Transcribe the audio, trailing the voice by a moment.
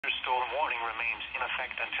thunderstorm warning remains in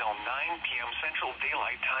effect until 9 p.m. Central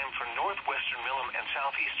Daylight Time for northwestern Milam and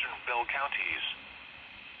southeastern Bell counties.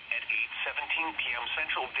 At 8:17 p.m.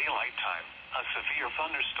 Central Daylight Time, a severe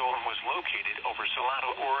thunderstorm was located over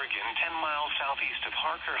Salado, Oregon, 10 miles southeast of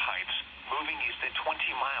Harker Heights, moving east at 20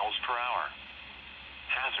 miles per hour.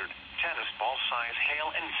 Hazard: tennis ball size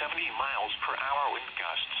hail and 70 miles per hour wind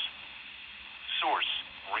gusts. Source: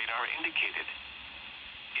 radar indicated.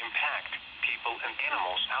 Impact: people and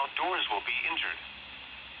animals outdoors will be injured.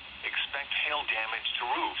 Expect hail damage to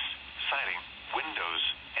roofs, siding, windows,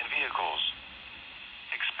 and vehicles.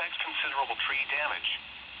 Expect considerable tree damage.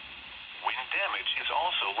 Wind damage is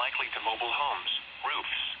also likely to mobile homes,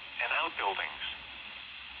 roofs, and outbuildings.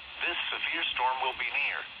 This severe storm will be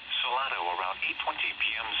near Salado around 8:20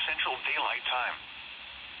 p.m. Central Daylight Time.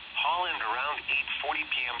 Holland around 8:40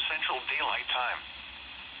 p.m. Central Daylight Time.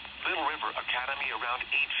 Little River Academy around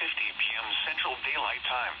 8:50 p.m. Central Daylight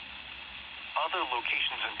Time. Other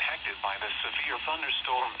locations impacted by the severe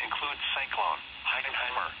thunderstorm include Cyclone,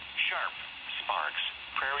 Heidenheimer, Sharp, Sparks,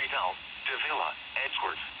 Prairieville, Davila,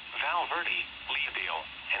 Edgeworth, Val Verde, Leadale,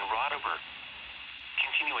 and Rodover.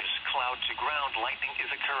 Continuous cloud-to-ground lightning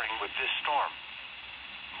is occurring with this storm.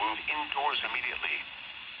 Move indoors immediately.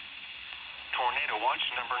 Tornado watch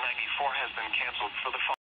number 94 has been canceled for the